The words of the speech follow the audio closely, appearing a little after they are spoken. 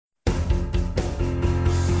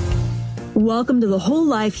Welcome to the Whole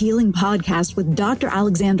Life Healing Podcast with Dr.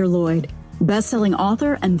 Alexander Lloyd, best-selling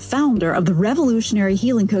author and founder of the revolutionary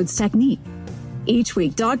Healing Codes technique. Each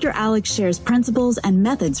week, Dr. Alex shares principles and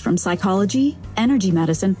methods from psychology, energy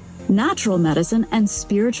medicine, natural medicine, and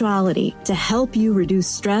spirituality to help you reduce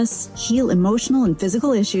stress, heal emotional and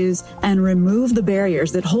physical issues, and remove the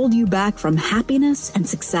barriers that hold you back from happiness and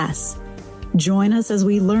success. Join us as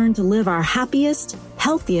we learn to live our happiest,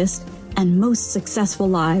 healthiest, and most successful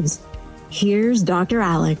lives. Here's Dr.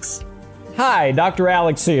 Alex. Hi, Dr.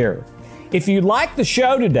 Alex here. If you like the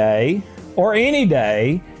show today, or any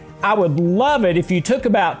day, I would love it if you took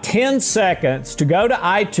about 10 seconds to go to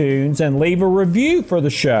iTunes and leave a review for the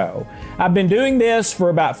show. I've been doing this for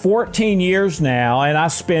about 14 years now, and I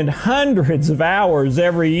spend hundreds of hours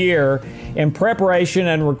every year in preparation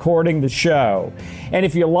and recording the show. And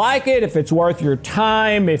if you like it, if it's worth your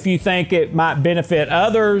time, if you think it might benefit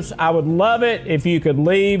others, I would love it if you could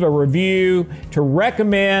leave a review to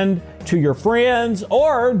recommend to your friends,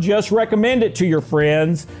 or just recommend it to your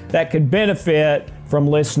friends that could benefit from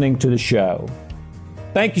listening to the show.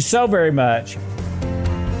 Thank you so very much.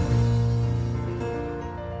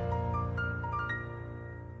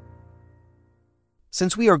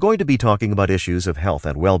 Since we are going to be talking about issues of health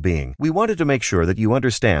and well-being, we wanted to make sure that you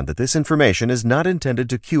understand that this information is not intended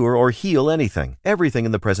to cure or heal anything. Everything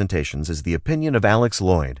in the presentations is the opinion of Alex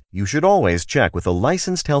Lloyd. You should always check with a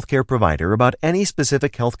licensed healthcare provider about any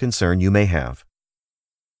specific health concern you may have.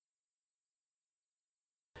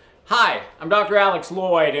 Hi, I'm Dr. Alex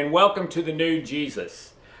Lloyd, and welcome to the New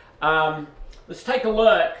Jesus. Let's take a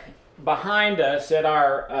look behind us at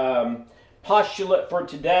our postulate for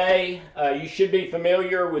today. You should be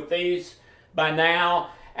familiar with these by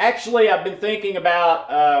now. Actually, I've been thinking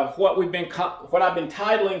about what I've been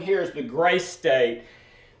titling here as the grace state.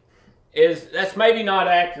 That's maybe not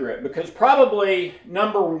accurate, because probably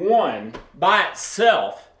number one by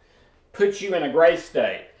itself puts you in a grace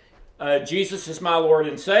state. Jesus is my Lord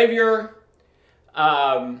and Savior.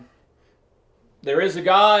 There is a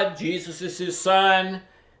God. Jesus is His Son.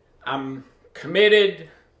 I'm committed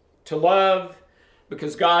to love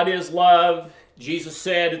because God is love. Jesus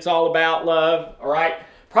said it's all about love. All right?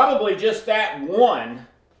 Probably just that one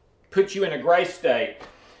puts you in a grace state.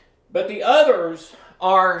 But the others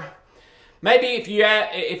are, maybe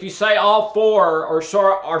if you say all four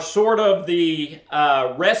are sort of the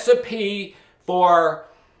recipe for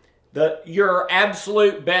your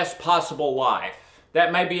absolute best possible life.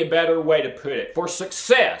 That may be a better way to put it. For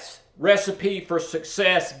success, recipe for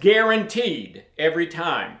success guaranteed every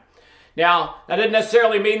time. Now, that doesn't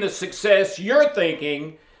necessarily mean the success you're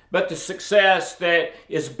thinking, but the success that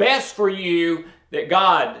is best for you that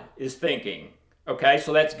God is thinking. Okay,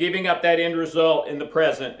 so that's giving up that end result in the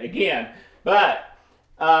present again. But,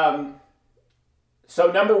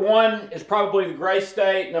 so number one is probably the grace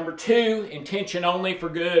state. Number two, intention only for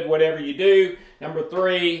good, whatever you do. Number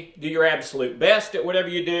three, do your absolute best at whatever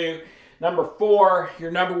you do. Number four,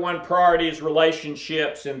 your number one priority is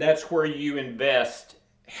relationships, and that's where you invest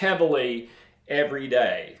heavily every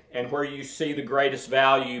day and where you see the greatest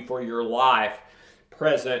value for your life,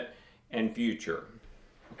 present and future.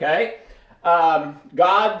 Okay?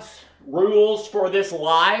 God's rules for this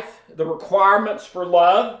life, the requirements for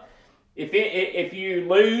love. If you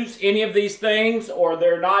lose any of these things or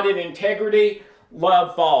they're not in integrity,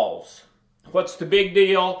 love falls. What's the big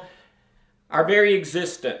deal? Our very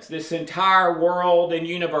existence, this entire world and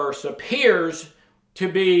universe appears to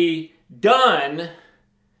be done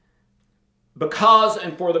because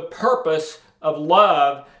and for the purpose of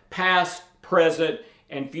love, past, present,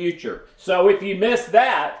 and future. So if you miss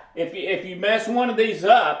that, if you mess one of these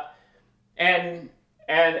up, and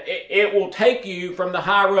it will take you from the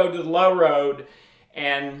high road to the low road,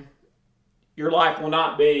 and your life will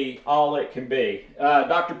not be all it can be.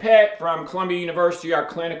 Dr. Peck from Columbia University, our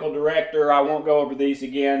clinical director, I won't go over these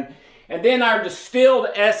again. And then our distilled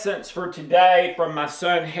essence for today from my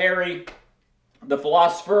son Harry, the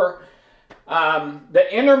philosopher. The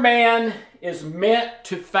inner man is meant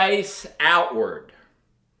to face outward.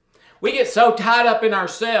 We get so tied up in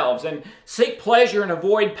ourselves, and seek pleasure and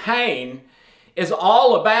avoid pain is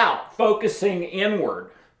all about focusing inward.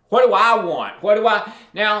 What do I want?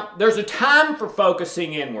 Now, there's a time for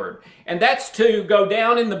focusing inward, and that's to go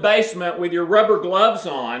down in the basement with your rubber gloves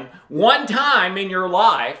on. One time in your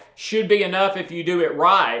life should be enough if you do it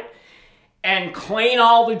right, and clean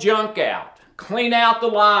all the junk out. Clean out the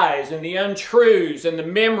lies and the untruths and the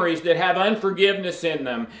memories that have unforgiveness in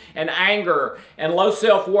them, and anger and low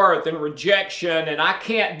self-worth and rejection and I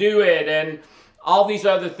can't do it and all these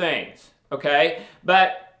other things. Okay?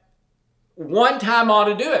 But one time ought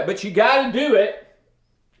to do it. But you got to do it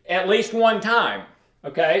at least one time.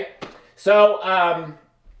 Okay? So,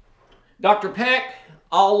 Dr. Peck,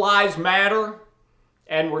 all lies matter,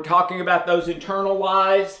 and we're talking about those internal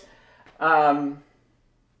lies. And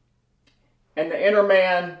the inner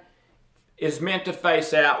man is meant to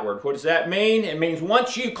face outward. What does that mean? It means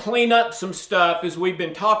once you clean up some stuff, as we've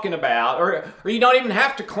been talking about, or you don't even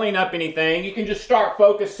have to clean up anything, you can just start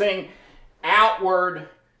focusing outward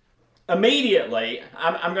immediately.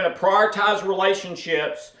 I'm going to prioritize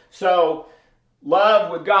relationships. So,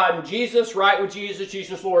 love with God and Jesus, right with Jesus,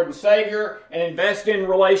 Jesus Lord and Savior, and invest in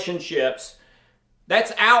relationships.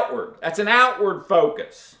 That's outward. That's an outward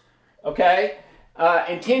focus. Okay?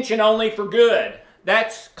 Intention only for good.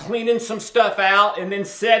 That's cleaning some stuff out and then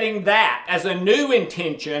setting that as a new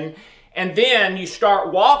intention, and then you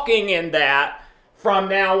start walking in that from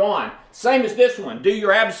now on. Same as this one. Do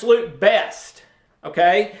your absolute best.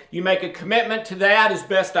 Okay? You make a commitment to that as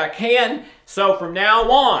best I can. So from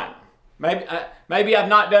now on, maybe I've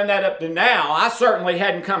not done that up to now. I certainly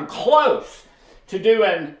hadn't come close to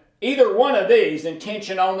doing either one of these,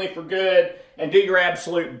 intention only for good and do your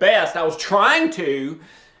absolute best. I was trying to,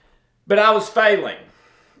 but I was failing.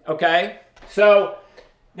 Okay? So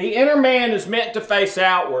the inner man is meant to face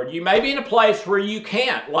outward. You may be in a place where you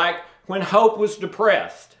can't, like when Hope was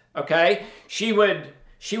depressed. Okay? She would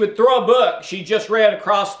throw a book she just read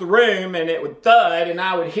across the room, and it would thud, and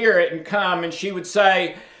I would hear it and come, and she would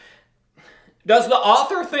say, "Does the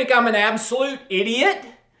author think I'm an absolute idiot?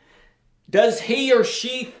 Does he or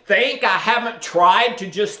she think I haven't tried to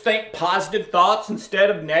just think positive thoughts instead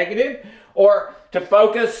of negative? Or to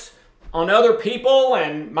focus on other people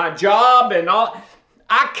and my job and all?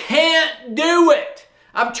 I can't do it.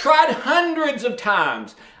 I've tried hundreds of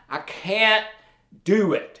times. I can't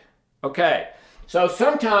do it." Okay, so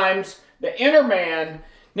sometimes the inner man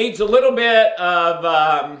needs a little bit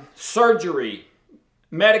of surgery,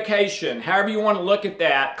 medication, however you want to look at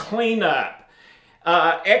that, cleanup,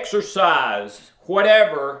 exercise,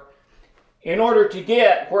 whatever, in order to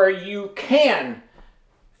get where you can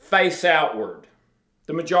face outward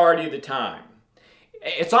the majority of the time.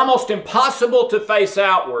 It's almost impossible to face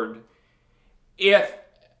outward if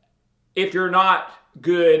you're not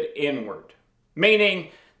good inward, meaning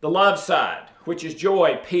the love side, which is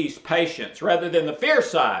joy, peace, patience, rather than the fear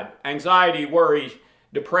side, anxiety, worry,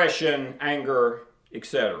 depression, anger,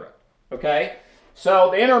 etc. Okay? So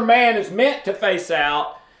the inner man is meant to face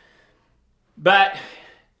out, but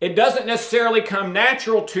it doesn't necessarily come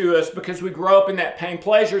natural to us because we grow up in that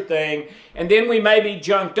pain-pleasure thing, and then we may be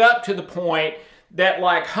junked up to the point that,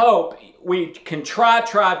 like Hope, we can try,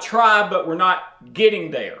 but we're not getting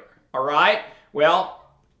there. All right? Well,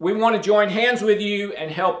 we want to join hands with you and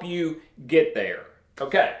help you get there.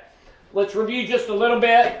 Okay, let's review just a little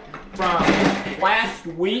bit from last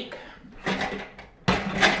week.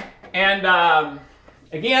 And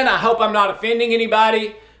again, I hope I'm not offending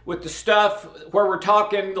anybody with the stuff where we're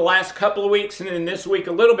talking the last couple of weeks and then this week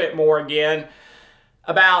a little bit more again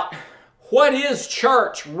about what is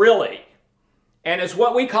church really? And is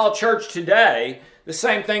what we call church today the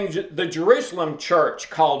same thing the Jerusalem church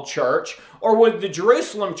called church? Or would the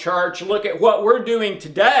Jerusalem church look at what we're doing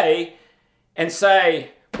today and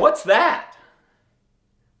say, what's that?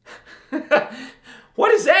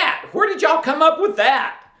 What is that? Where did y'all come up with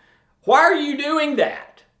that? Why are you doing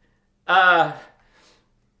that? That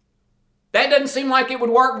doesn't seem like it would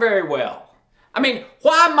work very well. I mean,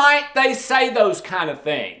 why might they say those kind of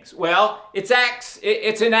things? Well, it's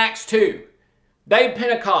in Acts 2. Day of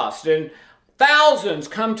Pentecost, and thousands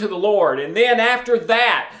come to the Lord. And then after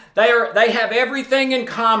that, they have everything in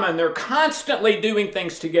common. They're constantly doing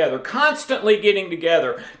things together, constantly getting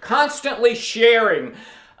together, constantly sharing.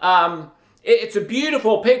 It's a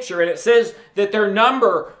beautiful picture, and it says that their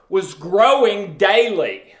number was growing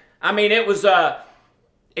daily. I mean, it was a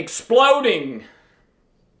exploding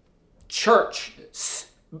church,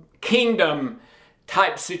 kingdom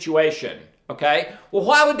type situation, okay? Well,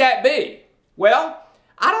 why would that be? Well,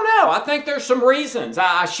 I don't know. I think there's some reasons.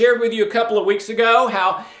 I shared with you a couple of weeks ago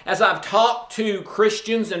how, as I've talked to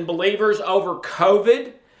Christians and believers over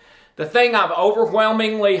COVID, the thing I've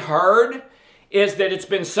overwhelmingly heard is that it's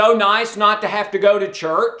been so nice not to have to go to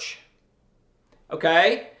church.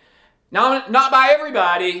 Okay? Now, not by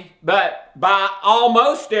everybody, but by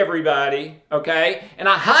almost everybody. Okay? And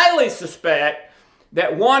I highly suspect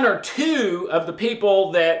that one or two of the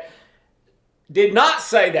people that did not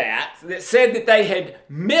say that said that they had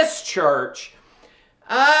missed church,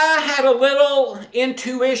 I had a little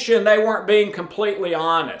intuition they weren't being completely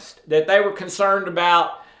honest, that they were concerned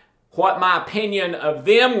about what my opinion of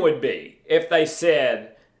them would be if they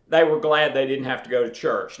said they were glad they didn't have to go to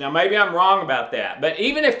church. Now, maybe I'm wrong about that, but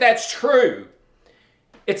even if that's true,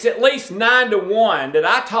 it's at least 9 to 1 that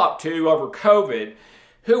I talked to over COVID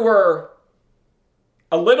who were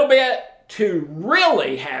a little bit to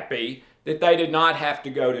really happy that they did not have to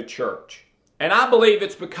go to church. And I believe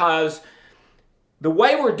it's because the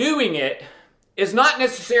way we're doing it is not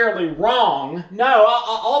necessarily wrong. No,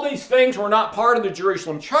 all these things were not part of the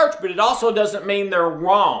Jerusalem church, but it also doesn't mean they're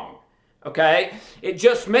wrong. Okay? It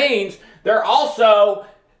just means they're also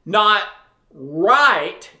not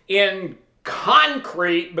right in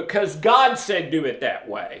concrete because God said do it that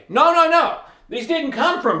way. No. These didn't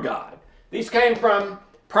come from God. These came from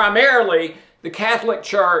primarily the Catholic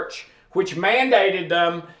Church, which mandated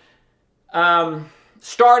them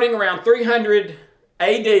starting around 300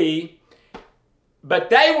 AD, but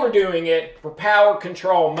they were doing it for power,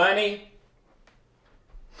 control, money,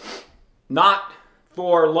 not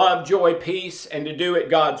for love, joy, peace, and to do it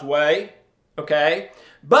God's way, okay?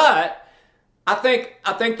 But I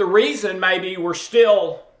think the reason maybe we're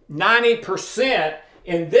still 90%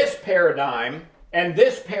 in this paradigm and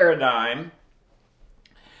this paradigm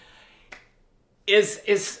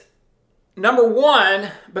is number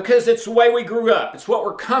one, because it's the way we grew up. It's what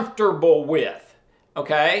we're comfortable with,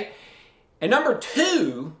 okay? And number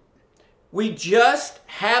two, we just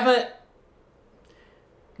haven't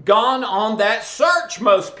gone on that search,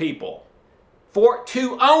 most people,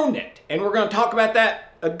 to own it. And we're going to talk about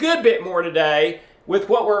that a good bit more today with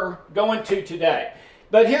what we're going to today.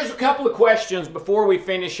 But here's a couple of questions before we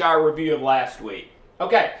finish our review of last week.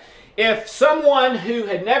 Okay, if someone who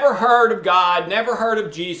had never heard of God, never heard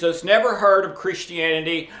of Jesus, never heard of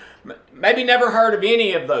Christianity, maybe never heard of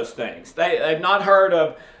any of those things, they've not heard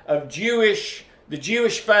of the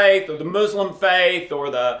Jewish faith or the Muslim faith or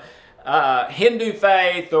the Hindu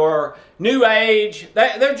faith or New Age,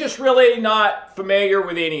 they're just really not familiar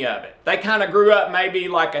with any of it. They kind of grew up maybe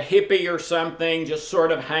like a hippie or something, just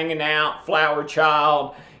sort of hanging out, flower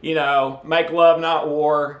child, make love not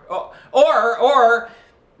war. Or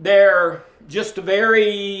they're just a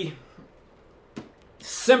very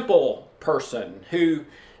simple person who,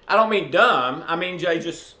 I don't mean dumb, I mean they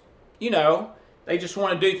just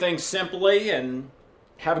want to do things simply and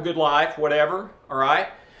have a good life, whatever, all right?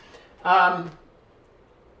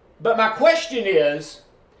 But my question is,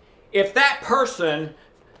 if that person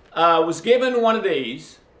was given one of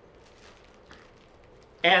these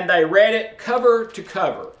and they read it cover to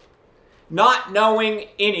cover, not knowing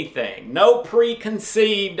anything, no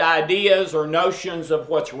preconceived ideas or notions of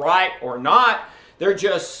what's right or not, they're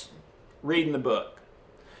just reading the book.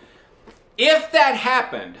 If that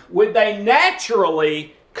happened, would they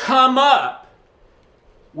naturally come up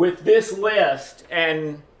with this list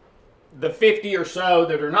and the 50 or so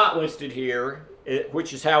that are not listed here,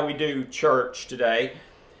 which is how we do church today,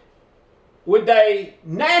 would they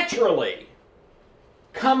naturally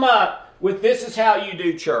come up with this is how you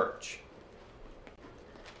do church?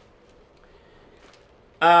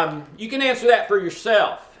 You can answer that for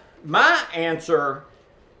yourself. My answer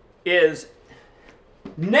is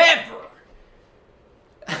never.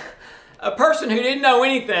 A person who didn't know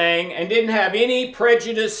anything and didn't have any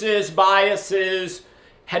prejudices, biases,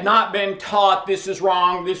 had not been taught this is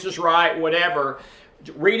wrong, this is right, whatever,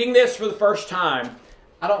 reading this for the first time,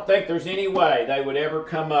 I don't think there's any way they would ever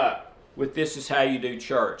come up with this is how you do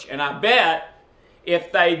church. And I bet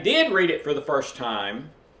if they did read it for the first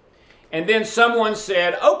time, and then someone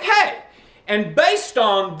said, okay, and based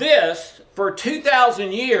on this, for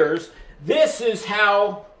 2,000 years, this is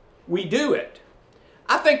how we do it.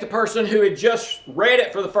 I think the person who had just read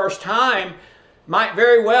it for the first time might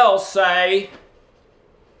very well say,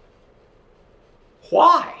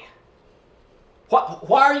 why?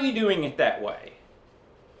 Why are you doing it that way?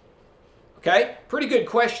 Okay, pretty good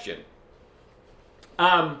question.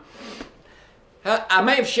 I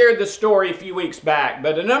may have shared this story a few weeks back,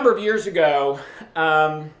 but a number of years ago,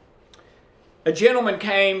 a gentleman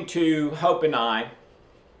came to Hope and I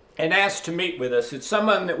and asked to meet with us. It's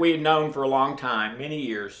someone that we had known for a long time, many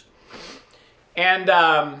years.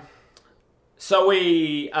 And so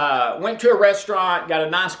we went to a restaurant, got a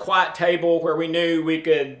nice quiet table where we knew we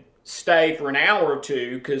could stay for an hour or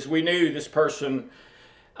two because we knew this person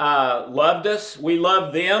loved us. We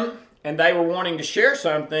loved them, and they were wanting to share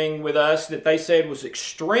something with us that they said was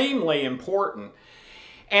extremely important.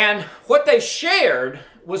 And what they shared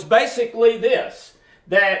was basically this,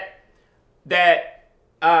 that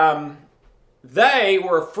they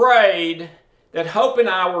were afraid that Hope and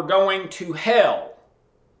I were going to hell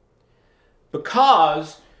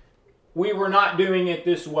because we were not doing it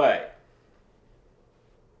this way.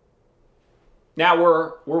 Now,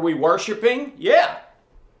 were we worshiping? Yeah.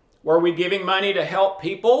 Were we giving money to help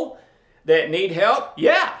people that need help?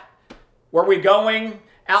 Yeah. Were we going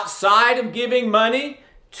outside of giving money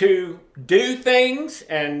to do things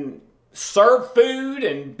and serve food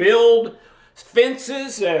and build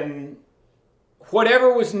fences and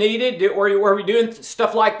whatever was needed? Were we doing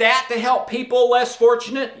stuff like that to help people less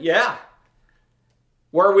fortunate? Yeah.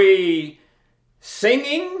 Were we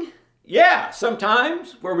singing? Yeah,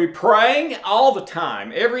 sometimes. Were we praying? All the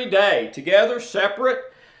time, every day, together, separate?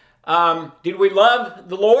 Did we love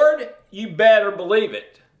the Lord? You better believe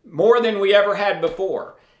it. More than we ever had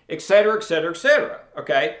before, etc., etc., etc.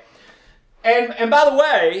 Okay? And by the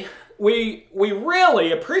way, we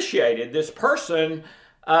really appreciated this person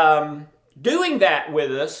doing that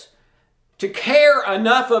with us, to care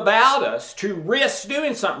enough about us to risk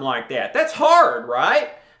doing something like that. That's hard, right?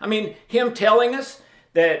 I mean, him telling us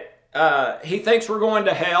that he thinks we're going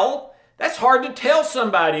to hell, that's hard to tell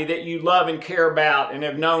somebody that you love and care about and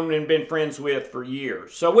have known and been friends with for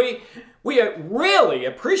years. So we really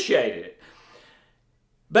appreciated it.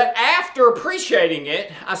 But after appreciating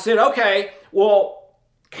it, I said, okay, well,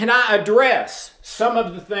 can I address some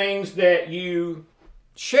of the things that you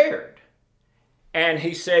shared? And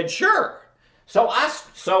he said, sure. So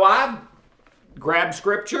I grabbed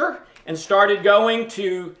scripture and started going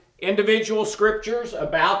to individual scriptures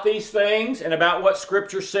about these things and about what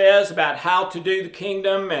scripture says about how to do the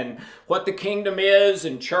kingdom and what the kingdom is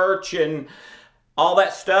and church and all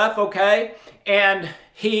that stuff, okay? And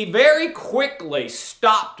he very quickly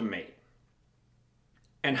stopped me.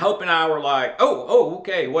 And Hope and I were like, oh,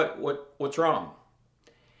 okay, what's wrong?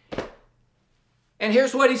 And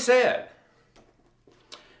here's what he said.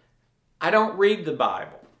 I don't read the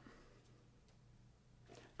Bible.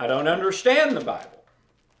 I don't understand the Bible.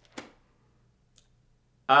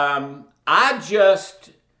 I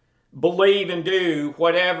just believe and do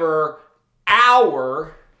whatever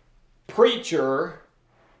our preacher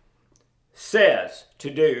says to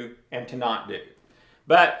do and to not do.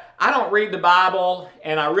 But I don't read the Bible,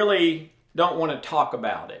 and I really don't want to talk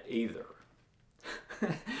about it either.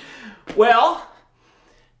 Well,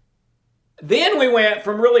 then we went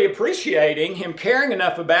from really appreciating him caring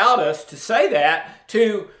enough about us to say that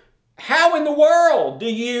to how in the world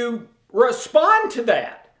do you respond to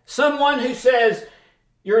that? Someone who says,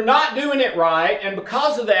 you're not doing it right, and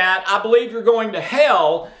because of that, I believe you're going to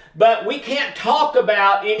hell, but we can't talk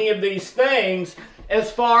about any of these things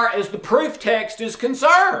as far as the proof text is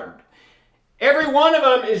concerned. Every one of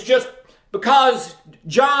them is just because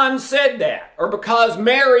John said that, or because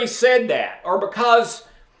Mary said that, or because...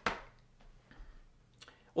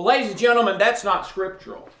 Well, ladies and gentlemen, that's not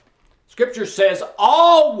scriptural. Scripture says,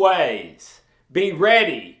 always be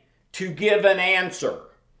ready to give an answer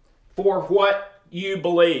for what you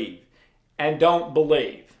believe and don't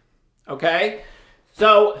believe. Okay?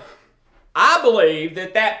 So, I believe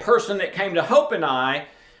that person that came to Hope and I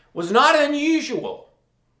was not unusual.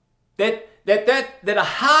 That a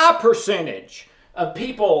high percentage of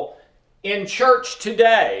people in church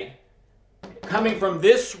today coming from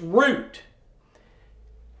this root,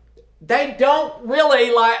 they don't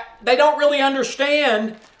really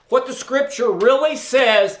understand what the scripture really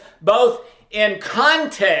says, both in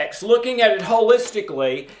context, looking at it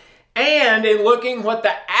holistically, and in looking what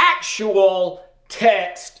the actual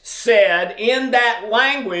text said in that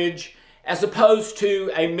language as opposed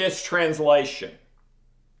to a mistranslation.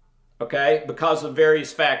 Okay? Because of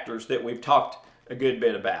various factors that we've talked a good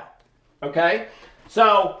bit about. Okay?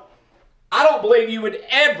 So, I don't believe you would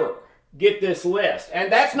ever get this list.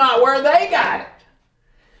 And that's not where they got it.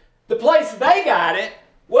 The place they got it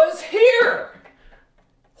was here.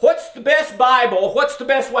 What's the best Bible? What's the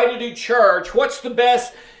best way to do church? What's the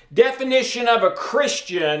best definition of a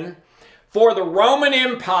Christian for the Roman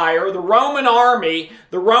Empire, the Roman army,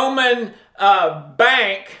 the Roman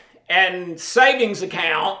bank and savings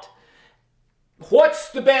account? What's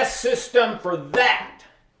the best system for that?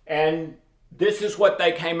 And this is what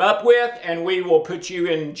they came up with, and we will put you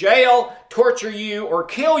in jail, torture you, or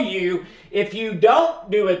kill you if you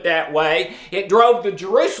don't do it that way. It drove the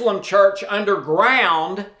Jerusalem church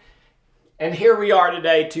underground, and here we are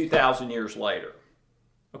today, 2,000 years later.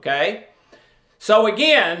 Okay? So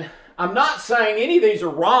again, I'm not saying any of these are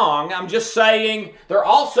wrong. I'm just saying they're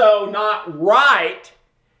also not right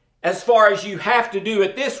as far as you have to do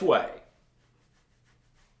it this way.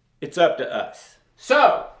 It's up to us.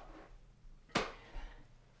 So,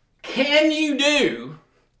 can you do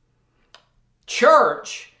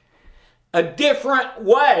church a different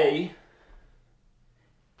way?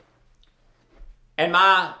 And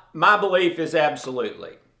my belief is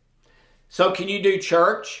absolutely. So can you do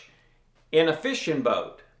church in a fishing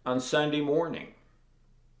boat on Sunday morning?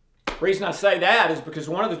 The reason I say that is because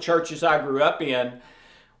one of the churches I grew up in,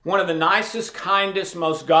 one of the nicest, kindest,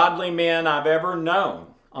 most godly men I've ever known,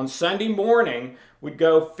 on Sunday morning would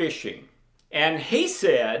go fishing. And he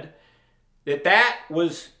said that that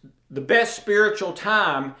was the best spiritual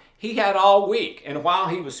time he had all week. And while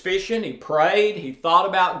he was fishing, he prayed, he thought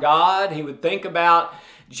about God, he would think about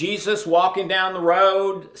Jesus walking down the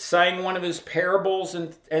road, saying one of his parables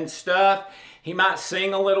and stuff. He might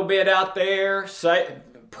sing a little bit out there,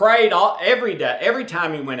 prayed every day, every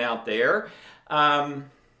time he went out there. And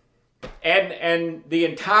the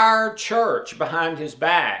entire church behind his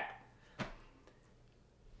back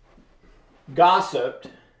gossiped,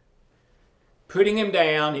 putting him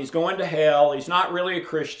down. He's going to hell. He's not really a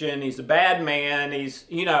Christian. He's a bad man. He's,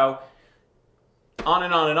 on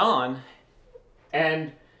and on and on.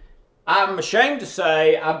 And I'm ashamed to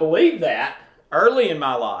say I believed that early in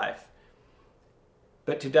my life,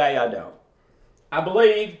 but today I don't. I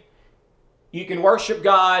believe you can worship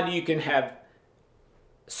God, you can have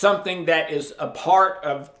something that is a part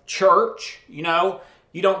of church. You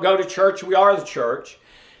don't go to church, we are the church.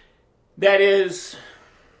 That is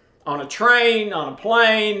on a train, on a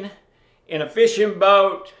plane, in a fishing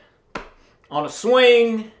boat, on a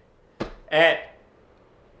swing, at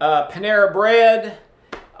Panera Bread,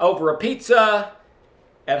 over a pizza,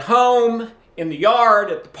 at home, in the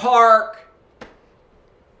yard, at the park.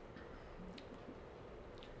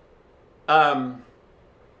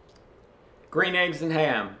 Green eggs and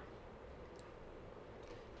ham.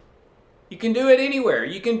 You can do it anywhere.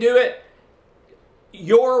 You can do it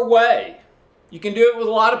your way. You can do it with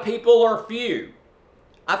a lot of people or few.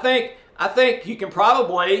 I think you can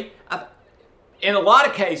probably, in a lot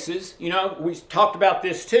of cases, we talked about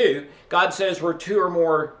this too. God says where two or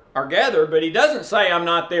more are gathered, but he doesn't say I'm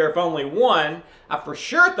not there if only one. I for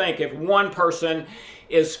sure think if one person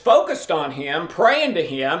is focused on him, praying to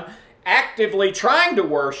him, actively trying to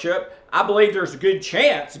worship, I believe there's a good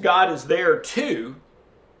chance God is there too.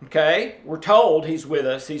 Okay? We're told he's with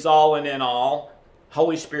us. He's all and in all.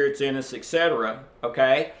 Holy Spirit's in us, etc.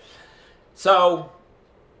 Okay? So,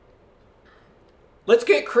 let's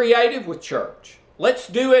get creative with church. Let's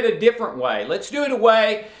do it a different way. Let's do it a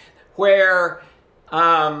way where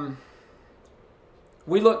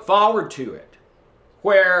we look forward to it.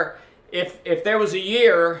 Where if there was a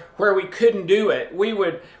year where we couldn't do it, we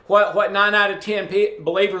would, what 9 out of 10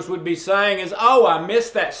 believers would be saying is, oh, I miss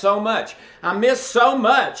that so much. I miss so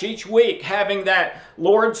much each week having that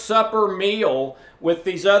Lord's Supper meal with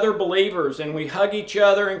these other believers, and we hug each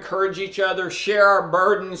other, encourage each other, share our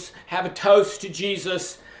burdens, have a toast to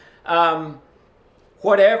Jesus,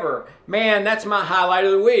 whatever. Man, that's my highlight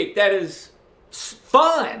of the week. That is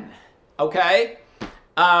fun, okay?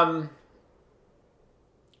 And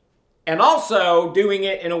also doing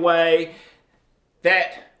it in a way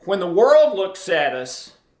that when the world looks at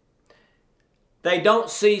us, they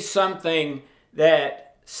don't see something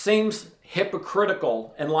that seems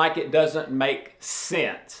hypocritical and like it doesn't make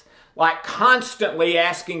sense. Like constantly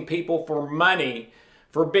asking people for money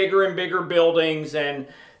for bigger and bigger buildings and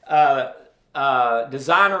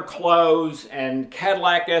designer clothes and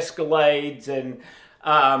Cadillac Escalades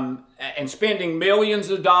and spending millions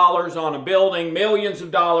of dollars on a building, millions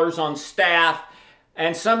of dollars on staff,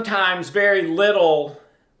 and sometimes very little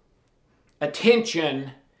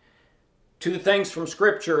attention to the things from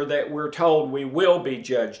Scripture that we're told we will be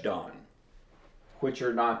judged on, which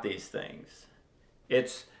are not these things.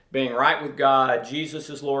 It's being right with God, Jesus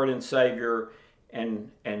is Lord and Savior, and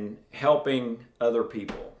helping other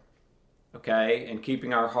people, okay? And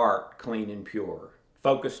keeping our heart clean and pure,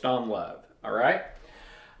 focused on love, all right?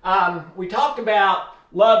 We talked about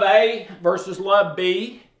love A versus love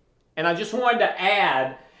B, and I just wanted to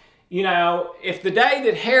add, if the day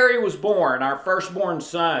that Harry was born, our firstborn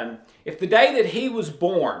son, if the day that he was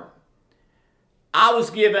born, I was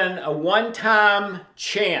given a one-time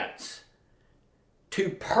chance to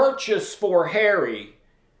purchase for Harry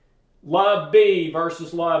love B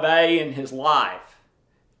versus love A in his life.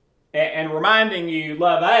 And reminding you,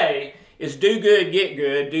 love A is do good, get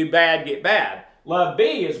good, do bad, get bad. Love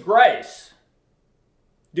B is grace.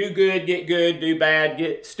 Do good, do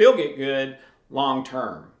bad, still get good long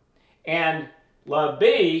term. And love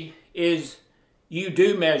B is you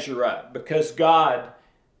do measure up because God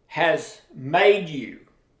has made you,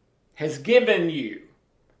 has given you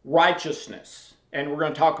righteousness. And we're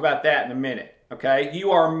going to talk about that in a minute, okay?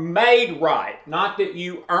 You are made right, not that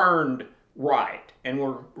you earned right. And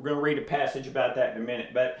we're going to read a passage about that in a minute.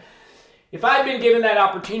 But if I had been given that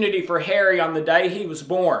opportunity for Harry on the day he was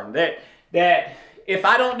born, that if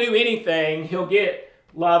I don't do anything, he'll get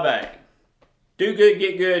love A. Do good,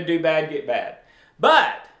 get good, do bad, get bad.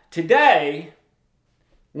 But today,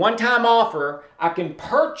 one-time offer, I can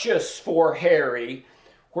purchase for Harry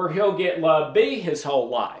where he'll get love B his whole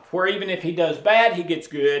life, where even if he does bad, he gets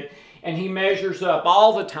good, and he measures up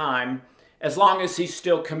all the time as long as he's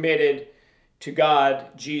still committed to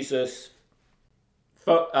God, Jesus,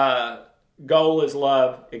 goal is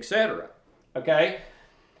love, etc. Okay?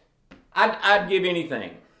 I'd give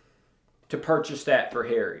anything to purchase that for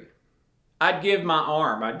Harry. I'd give my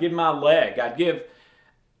arm, I'd give my leg, I'd give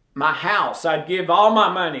my house, I'd give all my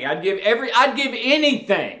money, I'd give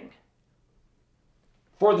anything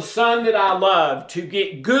for the son that I love to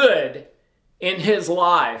get good in his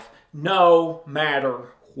life, no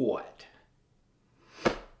matter what.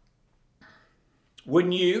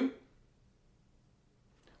 Wouldn't you?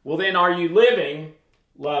 Well, then are you living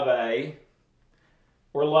love A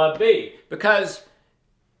or love B? Because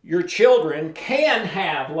your children can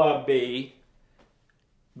have love B,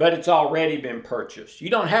 but it's already been purchased.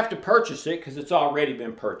 You don't have to purchase it because it's already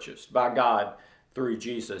been purchased by God through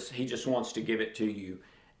Jesus. He just wants to give it to you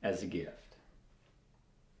as a gift.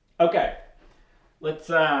 Okay, let's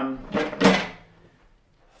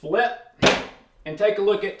flip and take a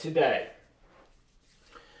look at today.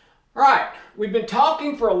 All right, we've been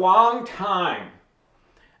talking for a long time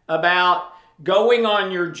about going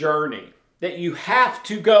on your journey, that you have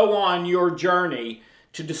to go on your journey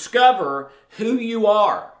to discover who you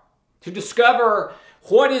are, to discover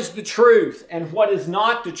what is the truth and what is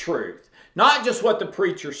not the truth. Not just what the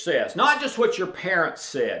preacher says, not just what your parents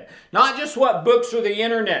said, not just what books or the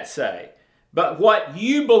internet say, but what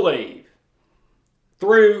you believe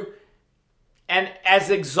through and as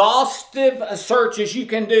exhaustive a search as you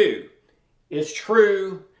can do is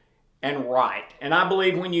true and right. And I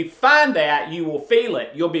believe when you find that, you will feel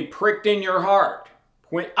it. You'll be pricked in your heart.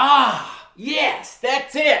 Yes,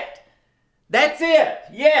 that's it. That's it.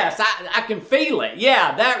 Yes, I can feel it.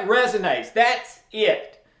 Yeah, that resonates. That's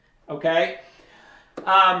it. Okay?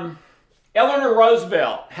 Eleanor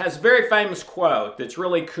Roosevelt has a very famous quote that's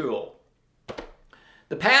really cool.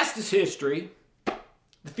 The past is history.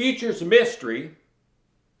 The future is a mystery.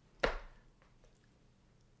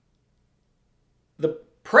 The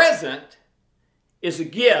present is a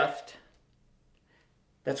gift.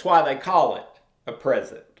 That's why they call it a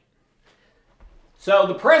present. So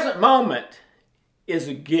the present moment is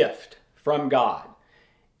a gift from God.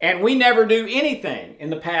 And we never do anything in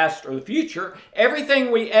the past or the future.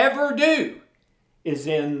 Everything we ever do is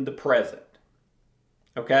in the present.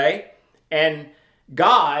 Okay? And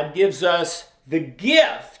God gives us the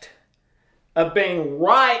gift of being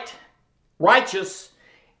righteous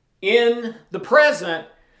in the present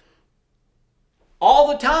all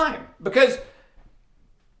the time. Because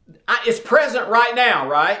it's present right now,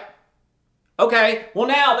 right? Okay, well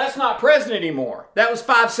now that's not present anymore. That was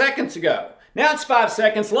 5 seconds ago. Now it's 5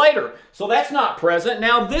 seconds later. So that's not present.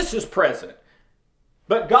 Now this is present.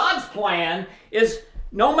 But God's plan is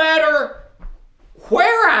no matter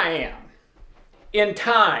where I am in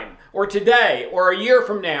time, or today, or a year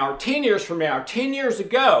from now, or 10 years from now, or 10 years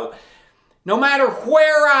ago, no matter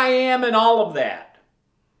where I am in all of that,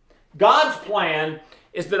 God's plan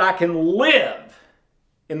is that I can live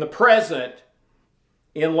in the present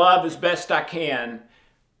in love as best I can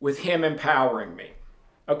with Him empowering me.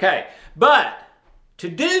 Okay, but to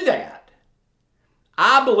do that,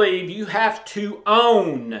 I believe you have to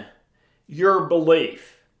own your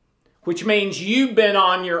belief, which means you've been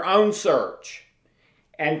on your own search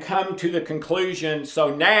and come to the conclusion,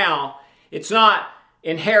 so now it's not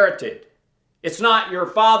inherited. It's not your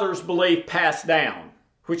father's belief passed down,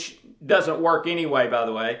 which doesn't work anyway, by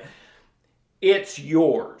the way. It's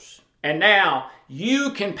yours. And now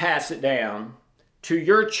you can pass it down to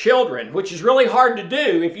your children, which is really hard to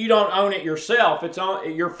do if you don't own it yourself.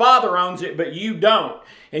 Your father owns it, but you don't.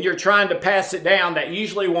 And you're trying to pass it down. That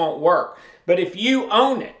usually won't work. But if you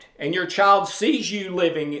own it and your child sees you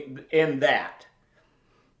living in that,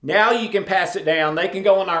 now you can pass it down. They can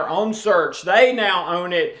go on their own search. They now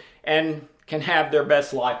own it and can have their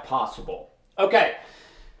best life possible. Okay,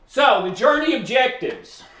 so the journey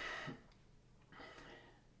objectives.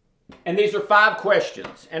 And these are 5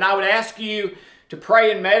 questions. And I would ask you to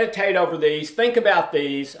pray and meditate over these. Think about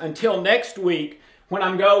these until next week when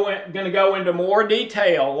I'm going to go into more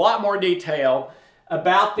detail, a lot more detail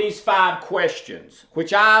about these 5 questions,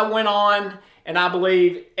 which I went on and I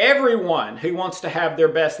believe everyone who wants to have their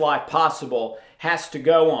best life possible has to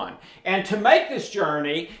go on. And to make this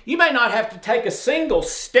journey, you may not have to take a single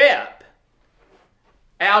step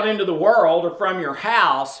out into the world or from your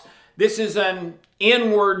house. This is an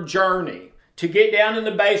inward journey to get down in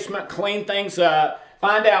the basement, clean things up,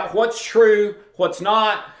 find out what's true, what's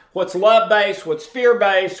not, What's love-based? What's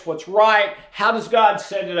fear-based? What's right? How does God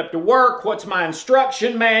set it up to work? What's my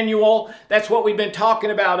instruction manual? That's what we've been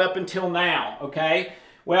talking about up until now, okay?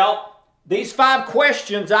 Well, these 5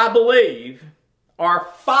 questions, I believe, are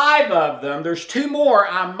 5 of them. There's 2 more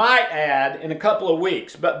I might add in a couple of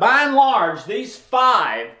weeks. But by and large, these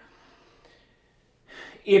 5,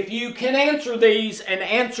 if you can answer these and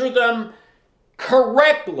answer them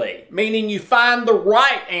correctly, meaning you find the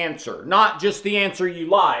right answer, not just the answer you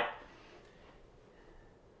like,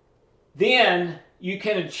 then you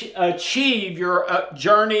can achieve your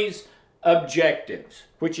journey's objectives,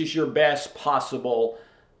 which is your best possible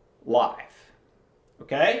life.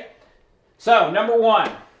 Okay? So, number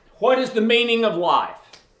 1, what is the meaning of life?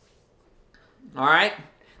 All right?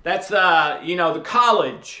 That's, the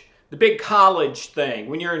college, the big college thing.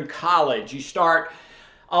 When you're in college, you start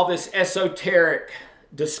all this esoteric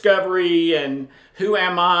discovery and who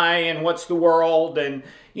am I and what's the world. And,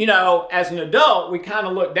 as an adult, we kind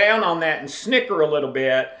of look down on that and snicker a little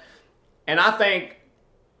bit. And I think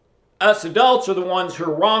us adults are the ones who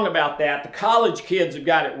are wrong about that. The college kids have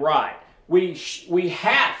got it right. We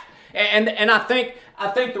have, and I think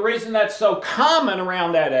the reason that's so common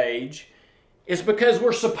around that age is because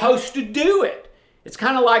we're supposed to do it. It's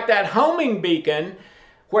kind of like that homing beacon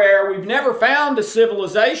where we've never found a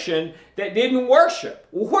civilization that didn't worship.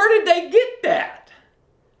 Well, where did they get that?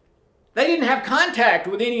 They didn't have contact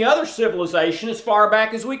with any other civilization as far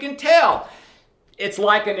back as we can tell. It's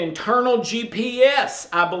like an internal GPS,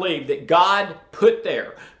 I believe, that God put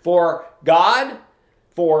there for God,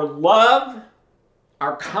 for love,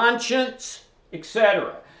 our conscience,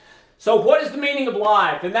 etc. So what is the meaning of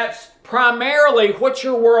life? And that's primarily, what's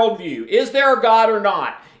your worldview? Is there a God or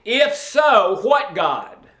not? If so, what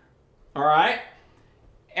God? All right?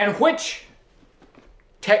 And which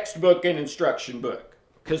textbook and instruction book?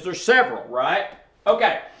 Because there's several, right?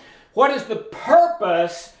 Okay. What is the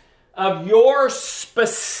purpose of your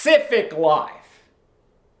specific life?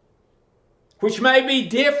 Which may be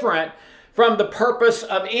different from the purpose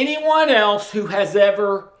of anyone else who has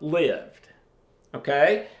ever lived.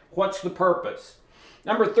 Okay? What's the purpose?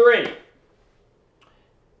 Number 3.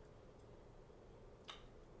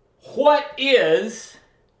 What is,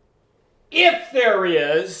 if there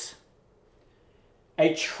is,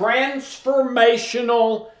 a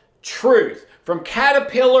transformational truth from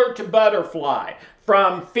caterpillar to butterfly,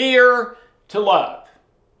 from fear to love?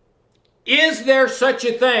 Is there such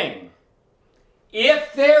a thing?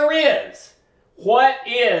 If there is, what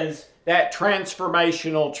is that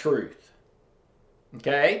transformational truth?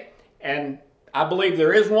 Okay? And I believe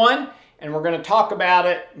there is one, and we're going to talk about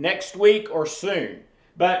it next week or soon.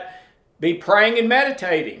 But be praying and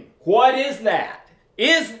meditating. What is that?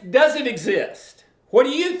 Does it exist? What do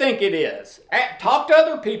you think it is? Talk to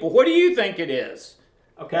other people. What do you think it is?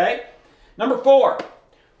 Okay? Number 4.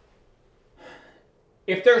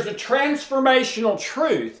 If there's a transformational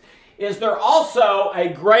truth, is there also a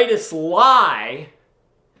greatest lie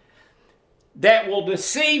that will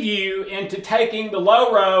deceive you into taking the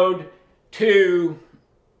low road to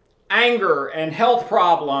anger and health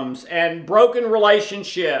problems and broken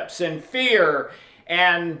relationships and fear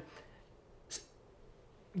and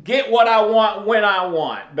get what I want when I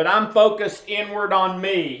want, but I'm focused inward on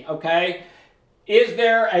me, okay? Is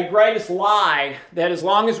there a greatest lie that as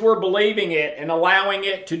long as we're believing it and allowing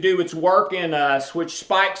it to do its work in us, which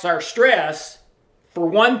spikes our stress, for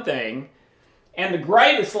one thing, and the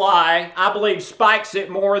greatest lie, I believe, spikes it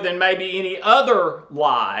more than maybe any other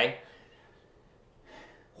lie,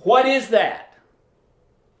 what is that?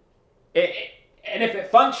 And if it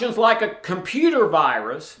functions like a computer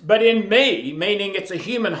virus, but in me, meaning it's a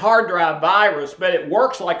human hard drive virus, but it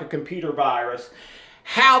works like a computer virus,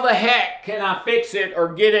 how the heck can I fix it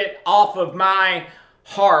or get it off of my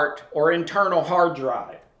heart or internal hard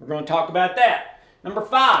drive? We're going to talk about that. Number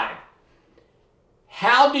 5,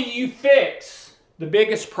 how do you fix the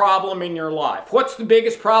biggest problem in your life? What's the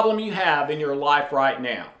biggest problem you have in your life right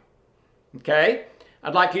now? Okay?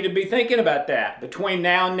 I'd like you to be thinking about that between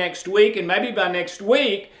now and next week, and maybe by next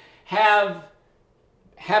week have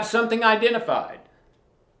something identified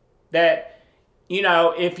that,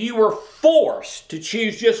 if you were forced to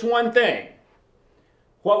choose just one thing,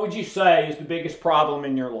 what would you say is the biggest problem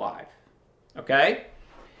in your life? Okay?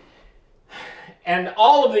 And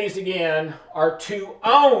all of these, again, are to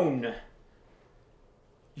own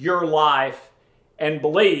your life and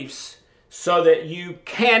beliefs so that you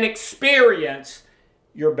can experience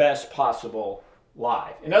your best possible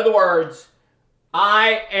life. In other words,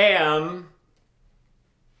 I am,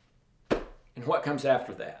 and what comes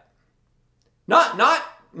after that?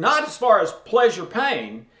 Not as far as pleasure,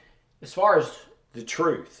 pain, as far as the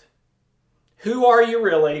truth. Who are you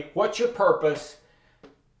really? What's your purpose?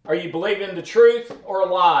 Are you believing the truth or a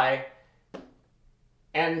lie?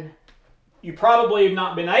 And you probably have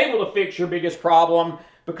not been able to fix your biggest problem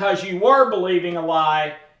because you were believing a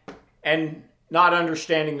lie and not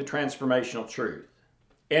understanding the transformational truth,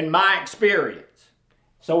 in my experience.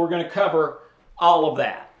 So we're going to cover all of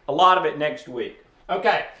that, a lot of it next week.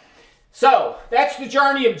 Okay, so that's the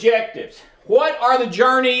journey objectives. What are the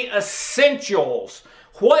journey essentials?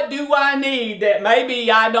 What do I need that maybe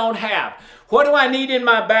I don't have? What do I need in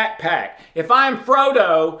my backpack? If I'm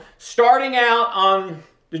Frodo starting out on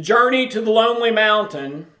the journey to the Lonely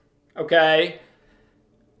Mountain, okay,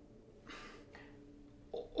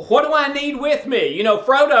 what do I need with me? You know,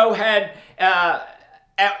 Frodo had,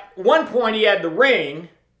 at one point he had the ring,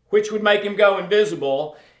 which would make him go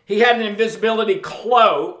invisible. He had an invisibility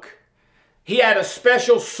cloak. He had a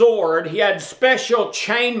special sword. He had special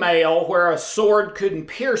chainmail where a sword couldn't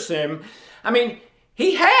pierce him. I mean,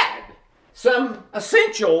 he had some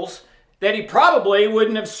essentials that he probably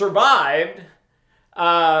wouldn't have survived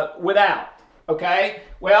without. Okay?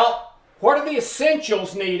 Well, what are the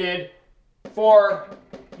essentials needed for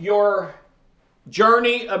your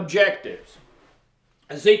journey objectives?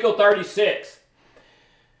 Ezekiel 36.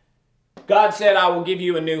 God said, I will give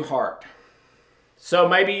you a new heart. So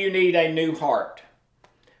maybe you need a new heart,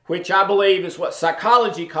 which I believe is what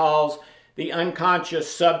psychology calls the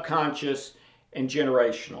unconscious, subconscious, and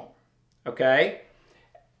generational. Okay?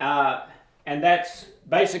 And that's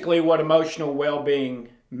basically what emotional well-being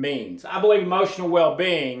means. I believe emotional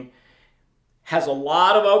well-being has a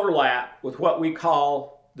lot of overlap with what we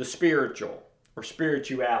call the spiritual or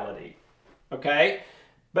spirituality. Okay?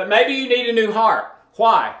 But maybe you need a new heart.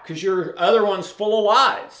 Why? Because your other one's full of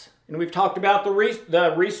lies. And we've talked about the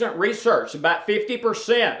recent research. About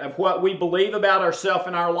 50% of what we believe about ourselves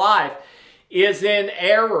and our life is in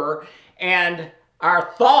error. And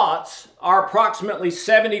our thoughts are approximately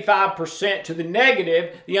 75% to the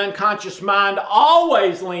negative. The unconscious mind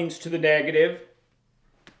always leans to the negative.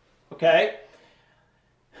 Okay?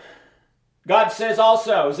 God says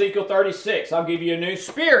also, Ezekiel 36, I'll give you a new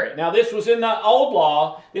spirit. Now this was in the old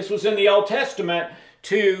law. This was in the Old Testament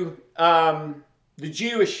to the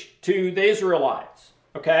Israelites.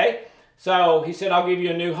 Okay? So he said, I'll give you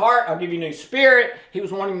a new heart. I'll give you a new spirit. He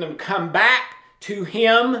was wanting them to come back to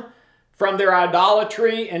him from their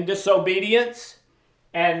idolatry and disobedience,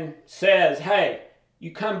 and says, hey,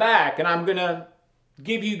 you come back and I'm going to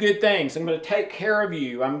give you good things. I'm going to take care of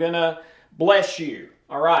you. I'm going to bless you.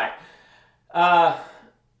 All right. 1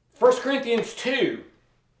 Corinthians 2,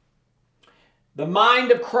 the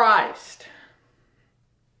mind of Christ.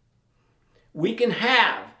 We can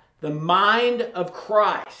have the mind of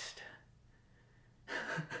Christ.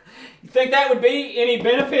 You think that would be any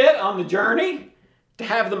benefit on the journey? To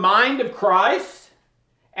have the mind of Christ?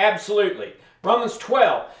 Absolutely. Romans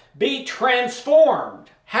 12, be transformed.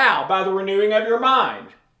 How? By the renewing of your mind.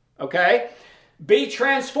 Okay? Be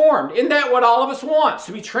transformed. Isn't that what all of us want?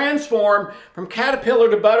 To be transformed from caterpillar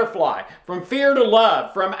to butterfly, from fear to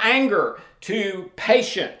love, from anger to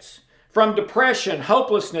patience, from depression,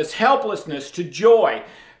 hopelessness, helplessness to joy,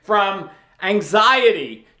 from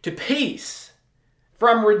anxiety to peace,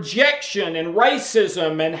 from rejection and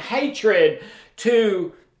racism and hatred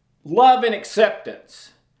to love and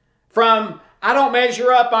acceptance, from I don't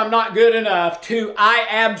measure up, I'm not good enough, to I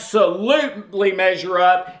absolutely measure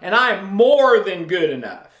up and I am more than good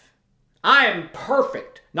enough. I am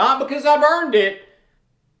perfect, not because I've earned it,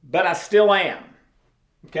 but I still am.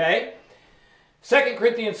 Okay? 2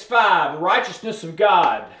 Corinthians 5, the righteousness of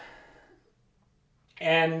God.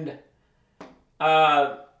 And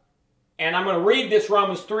I'm going to read this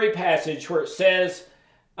Romans 3 passage where it says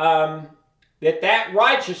that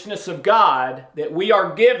righteousness of God that we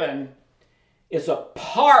are given is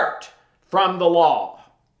apart from the law.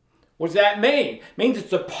 What does that mean? It means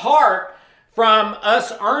it's apart from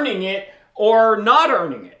us earning it or not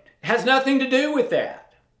earning it. It has nothing to do with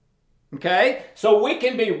that. Okay? So we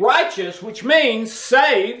can be righteous, which means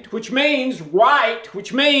saved, which means right,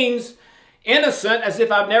 which means innocent, as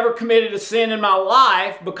if I've never committed a sin in my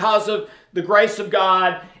life because of the grace of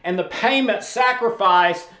God and the payment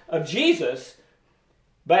sacrifice of Jesus.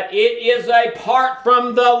 But it is apart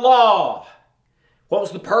from the law. What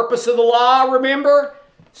was the purpose of the law, remember?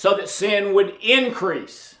 So that sin would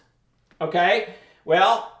increase. Okay?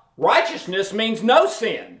 Well, righteousness means no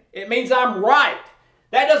sin. It means I'm right.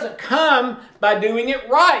 That doesn't come by doing it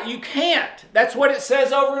right. You can't. That's what it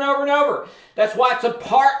says over and over and over. That's why it's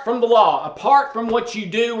apart from the law, apart from what you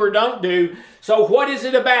do or don't do. So what is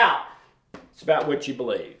it about? It's about what you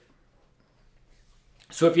believe.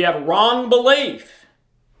 So if you have a wrong belief,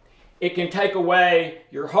 it can take away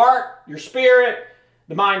your heart, your spirit,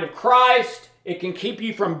 the mind of Christ. It can keep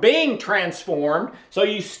you from being transformed. So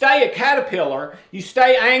you stay a caterpillar, you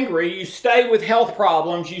stay angry, you stay with health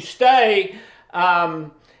problems, you stay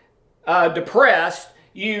depressed,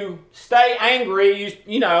 you stay angry,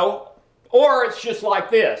 or it's just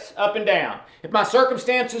like this, up and down. If my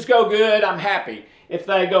circumstances go good, I'm happy. If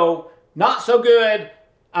they go not so good,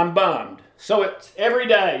 I'm bummed. So it's every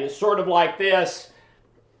day is sort of like this.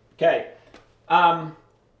 Okay.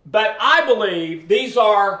 But I believe these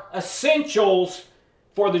are essentials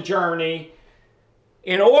for the journey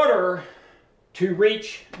in order to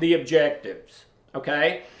reach the objectives.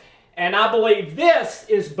 Okay? And I believe this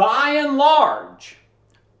is by and large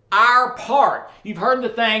our part. You've heard the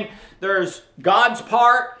thing, there's God's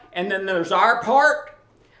part and then there's our part.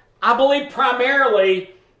 I believe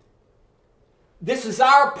primarily this is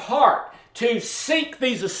our part to seek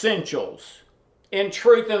these essentials in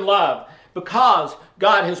truth and love because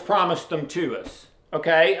God has promised them to us,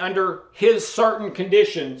 okay, under His certain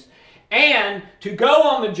conditions, and to go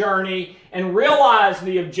on the journey and realize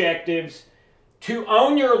the objectives, to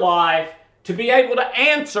own your life, to be able to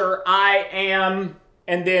answer, I am,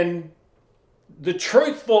 and then the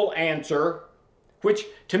truthful answer, which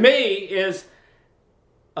to me is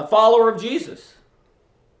a follower of Jesus.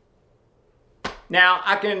 Now,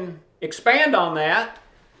 I can expand on that.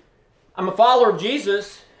 I'm a follower of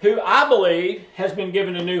Jesus who I believe has been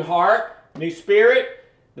given a new heart, new spirit,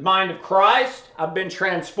 the mind of Christ. I've been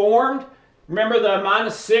transformed. Remember the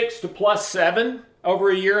 -6 to +7 over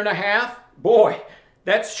a year and a half? Boy,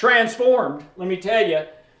 that's transformed. Let me tell you,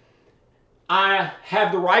 I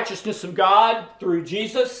have the righteousness of God through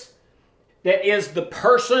Jesus. That is the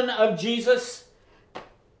person of Jesus.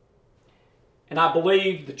 And I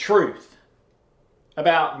believe the truth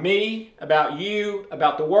about me, about you,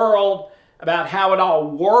 about the world, about how it all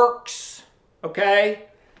works, okay?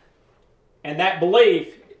 And that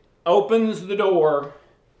belief opens the door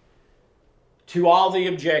to all the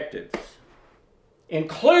objectives,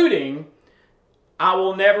 including, I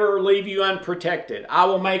will never leave you unprotected. I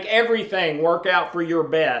will make everything work out for your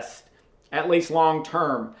best, at least long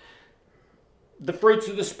term. The fruits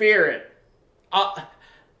of the Spirit,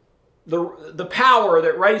 the power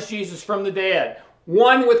that raised Jesus from the dead,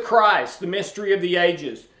 one with Christ, the mystery of the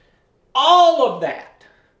ages. All of that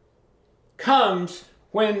comes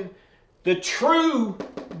when the true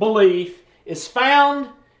belief is found,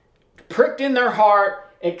 pricked in their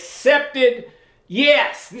heart, accepted.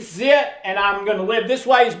 Yes, this is it, and I'm going to live this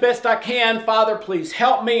way as best I can. Father, please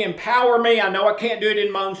help me, empower me. I know I can't do it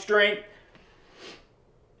in my own strength.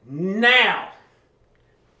 Now,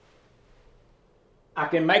 I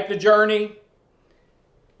can make the journey.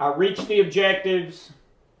 I reach the objectives.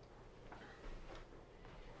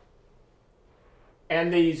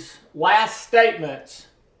 And these last statements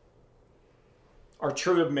are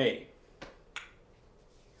true of me.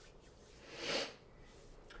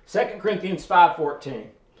 2 Corinthians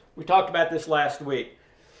 5:14. We talked about this last week.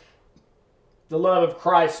 The love of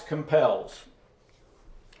Christ compels.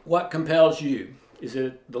 What compels you? Is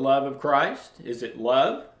it the love of Christ? Is it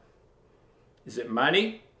love? Is it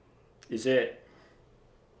money? Is it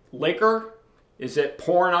liquor? Is it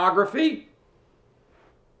pornography?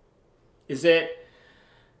 Is it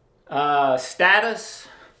status,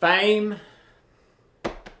 fame?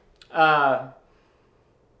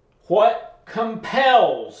 What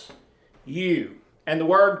compels you? And the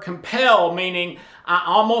word compel meaning I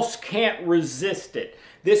almost can't resist it.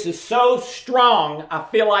 This is so strong, I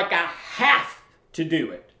feel like I have to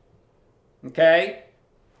do it. Okay?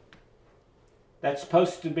 That's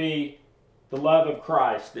supposed to be the love of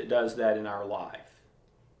Christ that does that in our life.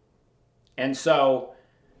 And so,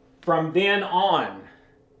 from then on,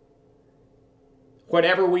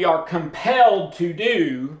 whatever we are compelled to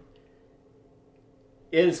do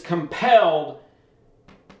is compelled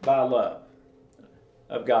by love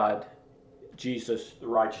of God, Jesus, the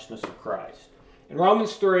righteousness of Christ. In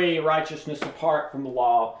Romans 3, righteousness apart from the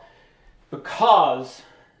law, because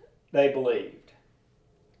they believed.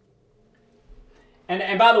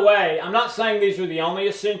 And by the way, I'm not saying these are the only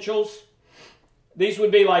essentials. These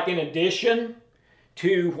would be like in addition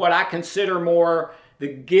to what I consider more the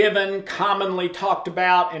given, commonly talked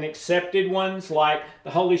about and accepted ones, like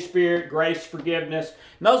the Holy Spirit, grace, forgiveness.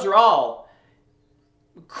 And those are all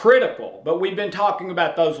critical, but we've been talking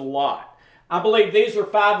about those a lot. I believe these are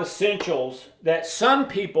 5 essentials that some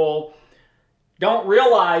people don't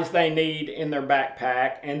realize they need in their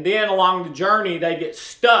backpack, and then along the journey they get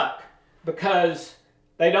stuck because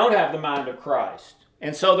they don't have the mind of Christ.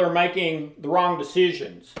 And so they're making the wrong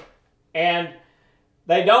decisions. And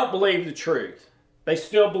they don't believe the truth. They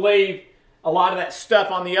still believe a lot of that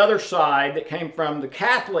stuff on the other side that came from the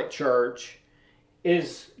Catholic Church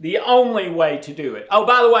is the only way to do it. Oh,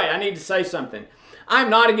 by the way, I need to say something. I'm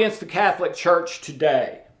not against the Catholic Church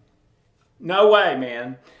today. No way,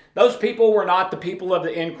 man. Those people were not the people of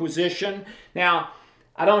the Inquisition. Now,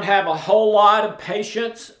 I don't have a whole lot of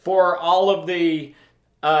patience for all of the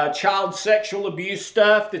child sexual abuse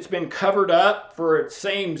stuff that's been covered up for, it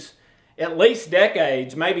seems, at least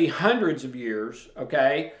decades, maybe hundreds of years,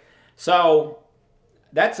 okay? So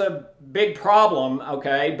that's a big problem,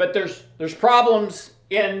 okay? But there's problems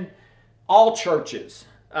in all churches.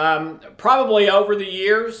 Probably over the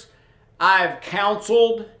years, I've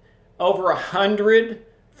counseled over 100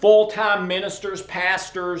 full-time ministers,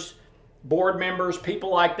 pastors, board members, people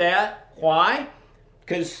like that. Why?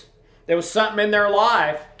 Because there was something in their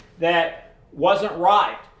life that wasn't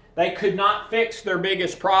right. They could not fix their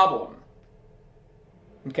biggest problem.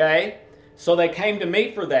 Okay? So they came to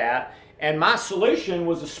me for that, and my solution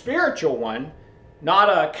was a spiritual one, not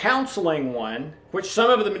a counseling one, which some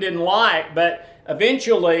of them didn't like, but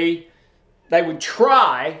eventually they would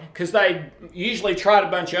try, because they usually tried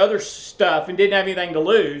a bunch of other stuff and didn't have anything to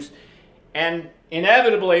lose. And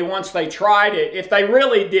inevitably, once they tried it, if they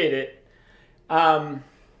really did it,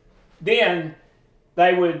 then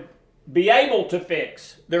they would be able to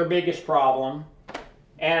fix their biggest problem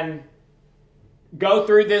and go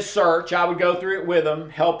through this search. I would go through it with them,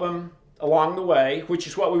 help them along the way, which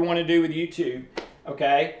is what we want to do with you too,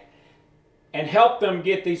 okay? And help them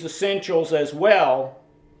get these essentials as well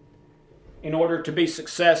in order to be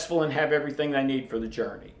successful and have everything they need for the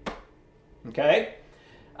journey. Okay?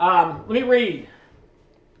 Let me read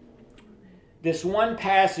this one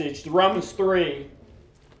passage, Romans 3,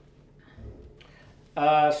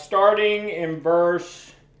 starting in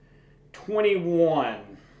verse 21.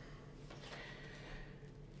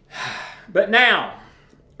 But now,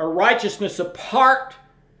 a righteousness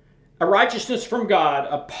from God,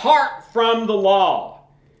 apart from the law,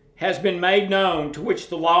 has been made known, to which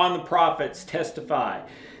the law and the prophets testify.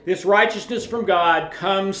 This righteousness from God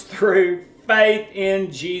comes through faith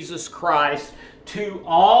in Jesus Christ to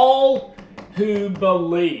all who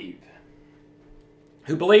believe.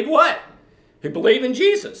 Who believe what? Who believe in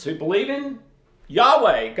Jesus. Who believe in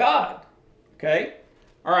Yahweh, God. Okay?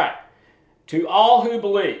 All right. To all who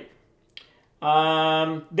believe.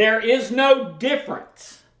 There is no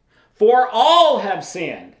difference. For all have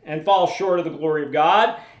sinned and fall short of the glory of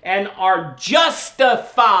God, and are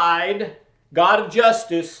justified, God of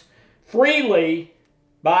justice, freely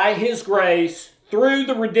by His grace through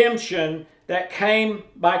the redemption that came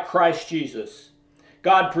by Christ Jesus.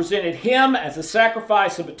 God presented Him as a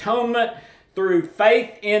sacrifice of atonement through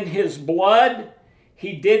faith in His blood.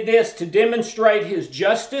 He did this to demonstrate His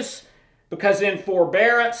justice, because in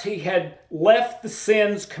forbearance He had left the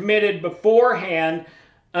sins committed beforehand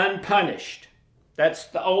unpunished. That's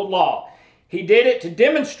the old law. He did it to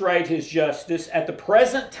demonstrate His justice at the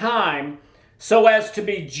present time, so as to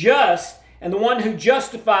be just and the one who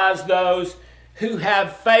justifies those who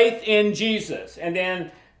have faith in Jesus. And then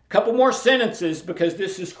a couple more sentences, because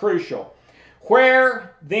this is crucial.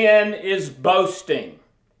 Where then is boasting?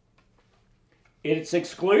 It's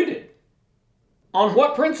excluded. On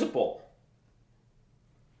what principle?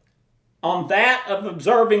 On that of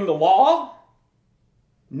observing the law?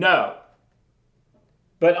 No.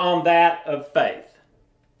 But on that of faith.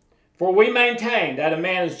 For we maintain that a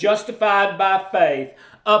man is justified by faith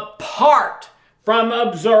apart from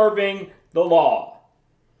observing the law.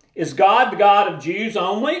 Is God the God of Jews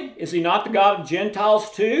only? Is He not the God of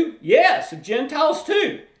Gentiles too? Yes, of Gentiles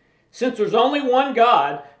too. Since there's only one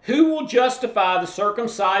God, who will justify the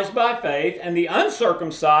circumcised by faith and the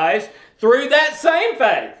uncircumcised through that same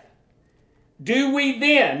faith? Do we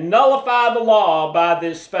then nullify the law by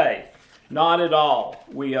this faith? Not at all.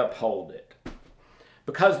 We uphold it.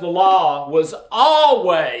 Because the law was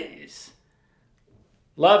always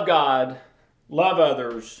love God, love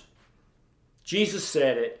others. Jesus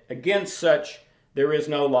said it. Against such there is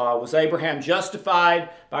no law. Was Abraham justified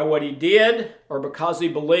by what he did or because he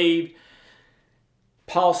believed?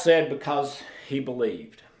 Paul said because he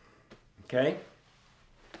believed. Okay?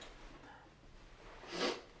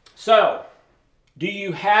 So, do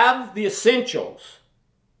you have the essentials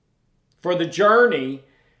for the journey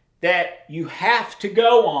that you have to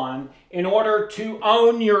go on in order to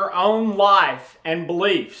own your own life and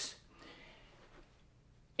beliefs?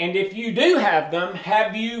 And if you do have them,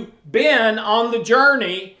 have you been on the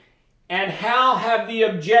journey, and how have the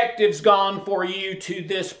objectives gone for you to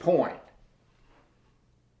this point?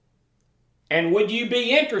 And would you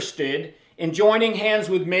be interested in joining hands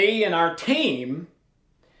with me and our team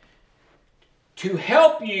to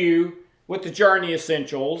help you with the journey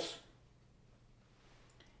essentials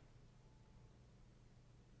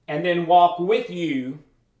and then walk with you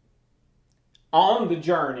on the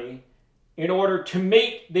journey in order to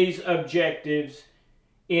meet these objectives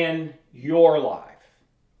in your life,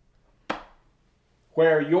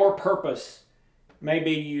 where your purpose may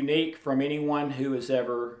be unique from anyone who has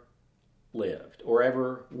ever lived or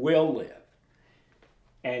ever will live,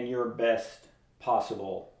 and your best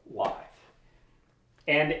possible life.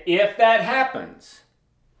 And if that happens,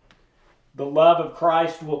 the love of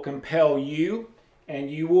Christ will compel you, and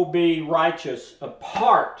you will be righteous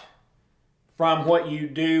apart from what you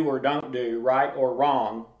do or don't do, right or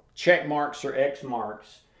wrong, check marks or X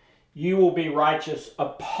marks. You will be righteous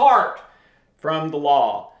apart from the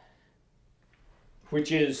law,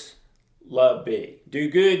 which is love be. Do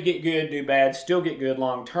good, get good, do bad, still get good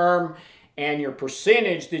long term. And your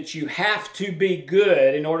percentage that you have to be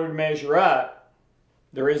good in order to measure up,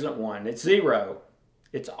 there isn't one. It's zero.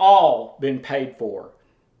 It's all been paid for.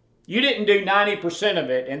 You didn't do 90% of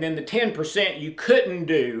it, and then the 10% you couldn't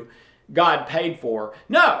do, God paid for.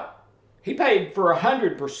 No, He paid for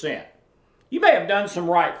 100%. You may have done some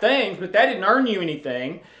right things, but that didn't earn you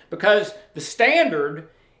anything, because the standard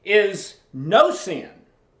is no sin.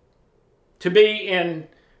 To be in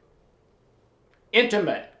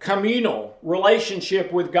intimate, communal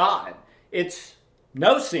relationship with God. It's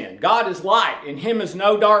no sin. God is light. In Him is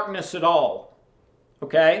no darkness at all.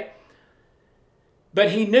 Okay?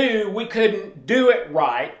 But He knew we couldn't do it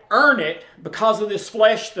right, earn it, because of this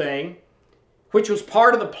flesh thing, which was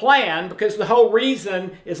part of the plan, because the whole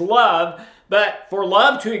reason is love. But for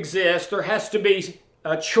love to exist, there has to be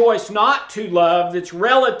a choice not to love that's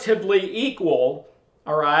relatively equal.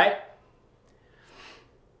 All right?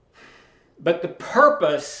 But the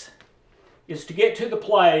purpose is to get to the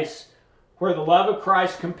place where the love of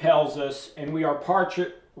Christ compels us and we are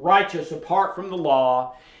righteous apart from the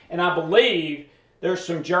law. And I believe there's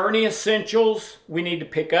some journey essentials we need to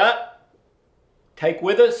pick up, take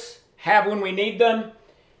with us, have when we need them,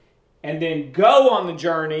 and then go on the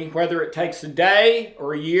journey, whether it takes a day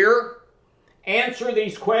or a year. Answer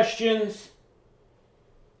these questions,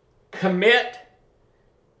 commit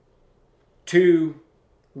to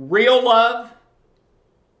real love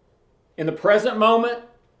in the present moment,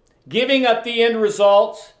 giving up the end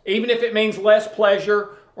results, even if it means less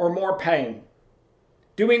pleasure or more pain.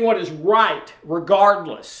 Doing what is right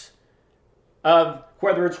regardless of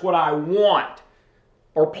whether it's what I want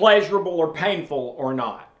or pleasurable or painful or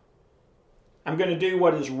not. I'm going to do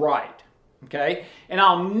what is right. Okay? And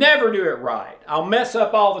I'll never do it right. I'll mess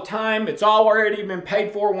up all the time. It's already been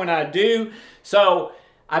paid for when I do. So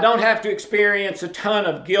I don't have to experience a ton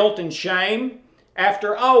of guilt and shame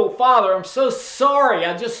after, oh, Father, I'm so sorry.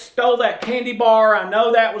 I just stole that candy bar. I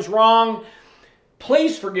know that was wrong.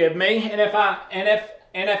 Please forgive me. And if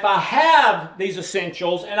I have these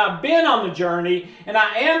essentials and I've been on the journey and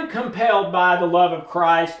I am compelled by the love of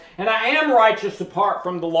Christ and I am righteous apart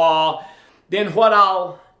from the law, then what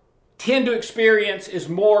I'll tend to experience is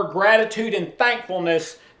more gratitude and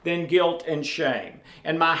thankfulness than guilt and shame.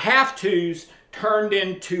 And my have-tos turned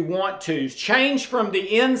into want-tos, changed from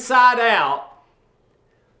the inside out,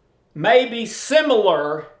 may be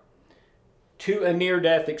similar to a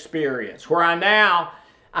near-death experience, where I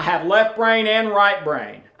have left brain and right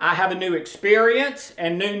brain. I have a new experience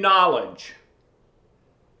and new knowledge.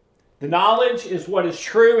 The knowledge is what is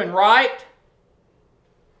true and right.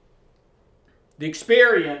 The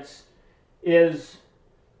experience is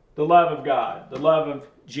the love of God, the love of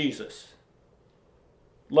Jesus.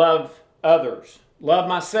 Love others. Love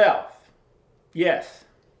myself. Yes.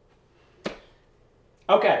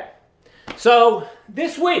 Okay. So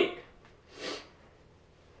this week,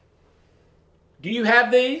 do you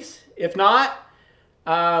have these? If not,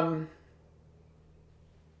 I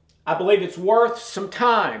believe it's worth some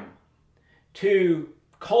time to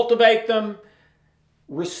cultivate them,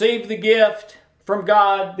 receive the gift from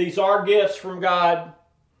God. These are gifts from God.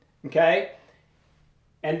 Okay?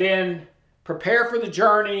 And then prepare for the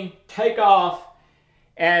journey, take off,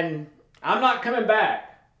 and I'm not coming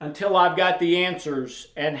back until I've got the answers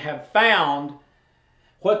and have found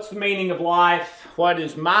what's the meaning of life, what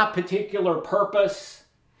is my particular purpose,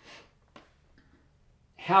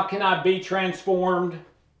 how can I be transformed.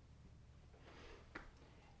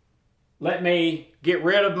 Let me get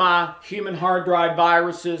rid of my human hard drive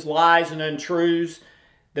viruses, lies, and untruths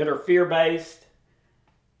that are fear-based.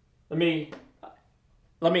 Let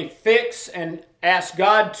me fix and ask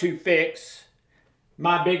God to fix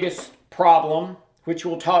my biggest problem, which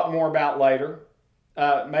we'll talk more about later,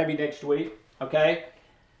 maybe next week, okay?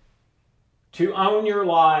 To own your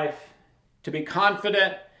life to be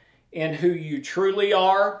confident in who you truly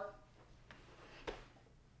are.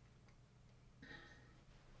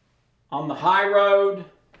 On the high road,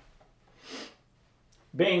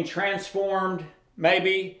 being transformed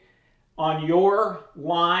maybe on your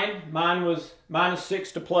line. Mine was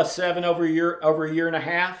 -6 to +7 over a year and a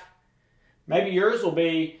half. Maybe yours will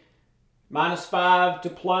be -5 to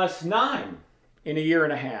 +9 in a year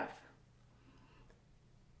and a half.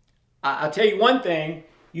 I'll tell you one thing,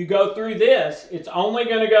 you go through this, it's only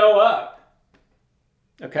going to go up.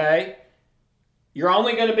 Okay? You're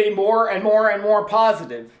only going to be more and more and more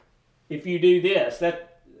positive if you do this.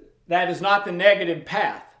 That is not the negative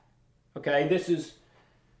path. Okay? This is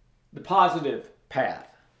the positive path.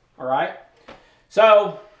 All right?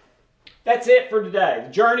 So, that's it for today.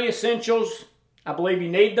 The Journey Essentials, I believe you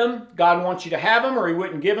need them. God wants you to have them or He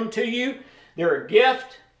wouldn't give them to you. They're a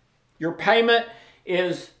gift. Your payment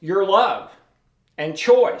is your love and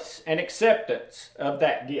choice and acceptance of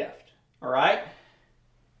that gift. All right?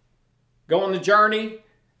 Go on the journey.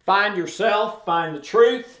 Find yourself. Find the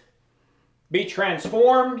truth. Be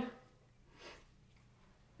transformed.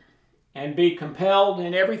 And be compelled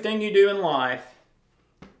in everything you do in life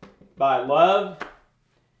by love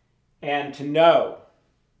and to know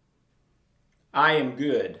I am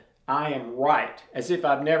good. I am right, as if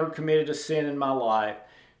I've never committed a sin in my life.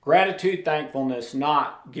 Gratitude, thankfulness,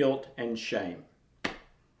 not guilt and shame.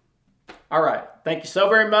 All right. Thank you so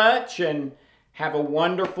very much and have a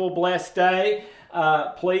wonderful, blessed day.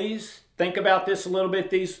 Please think about this a little bit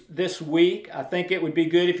this week. I think it would be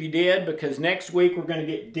good if you did, because next week we're going to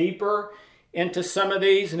get deeper into some of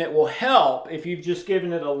these, and it will help if you've just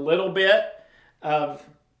given it a little bit of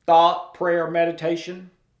thought, prayer,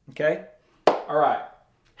 meditation. Okay? All right.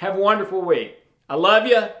 Have a wonderful week. I love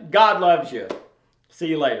you. God loves you. See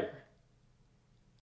you later.